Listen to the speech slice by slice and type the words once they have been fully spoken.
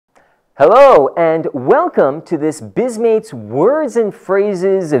Hello and welcome to this Bizmates Words and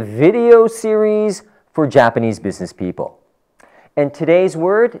Phrases video series for Japanese business people. And today's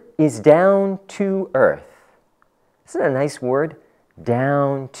word is down to earth. Isn't it a nice word?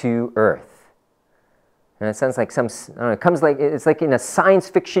 Down to earth. And it sounds like it's like in a science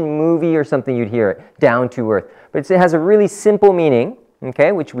fiction movie or something you'd hear it, down to earth. But it has a really simple meaning,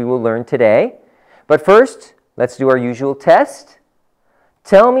 okay, which we will learn today. But first, let's do our usual test.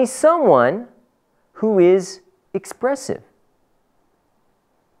 Tell me someone who is expressive.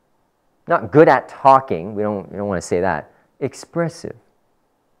 Not good at talking, we don't want to say that. Expressive.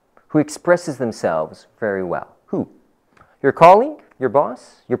 Who expresses themselves very well. Who? Your colleague? Your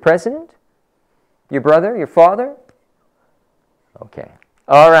boss? Your president? Your brother? Your father? Okay.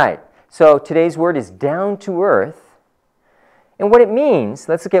 All right. So today's word is down to earth. And what it means,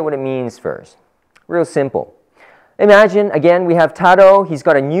 let's look at what it means first. Real simple. Imagine, again, we have Taro. He's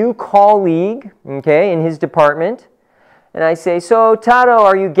got a new colleague, okay, in his department. And I say, so Taro,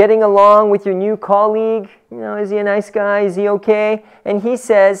 are you getting along with your new colleague? You know, is he a nice guy? Is he okay? And he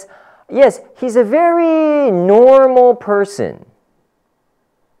says, yes, he's a very normal person.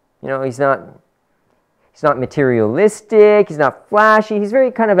 You know, he's not materialistic. He's not flashy. He's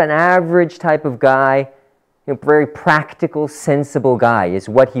very kind of an average type of guy. You know, very practical, sensible guy is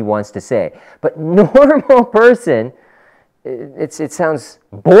what he wants to say. But normal person, it sounds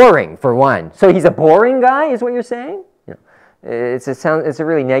boring for one. So he's a boring guy is what you're saying? You know, it's a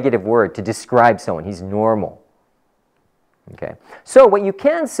really negative word to describe someone. He's normal. Okay. So what you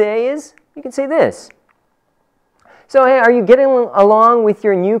can say is, you can say this. So hey, are you getting along with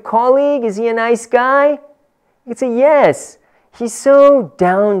your new colleague? Is he a nice guy? You can say yes. He's so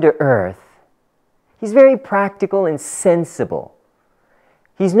down to earth. He's very practical and sensible.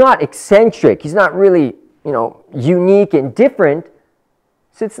 He's not eccentric. He's not really, you know, unique and different.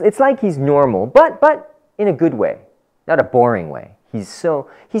 So it's like he's normal, but in a good way, not a boring way. He's so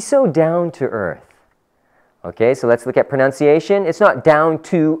down to earth. Okay, so let's look at pronunciation. It's not down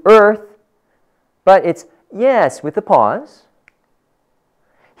to earth, but it's yes with a pause.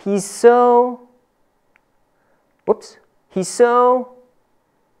 He's so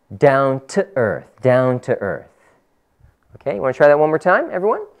down to earth, down to earth. Okay, you want to try that one more time,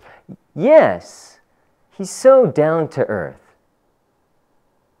 everyone? Yes, he's so down to earth.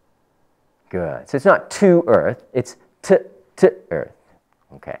 Good. So it's not to earth, it's to earth.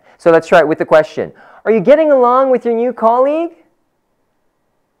 Okay, so let's try it with the question. Are you getting along with your new colleague?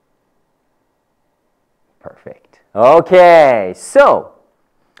 Perfect. Okay, so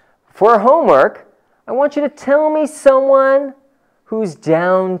for homework, I want you to tell me someone who's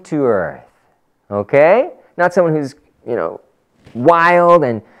down to earth, okay? Not someone who's, you know, wild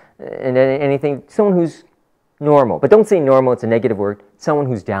and anything. Someone who's normal. But don't say normal, it's a negative word. Someone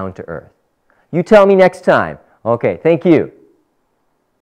who's down to earth. You tell me next time. Okay, thank you.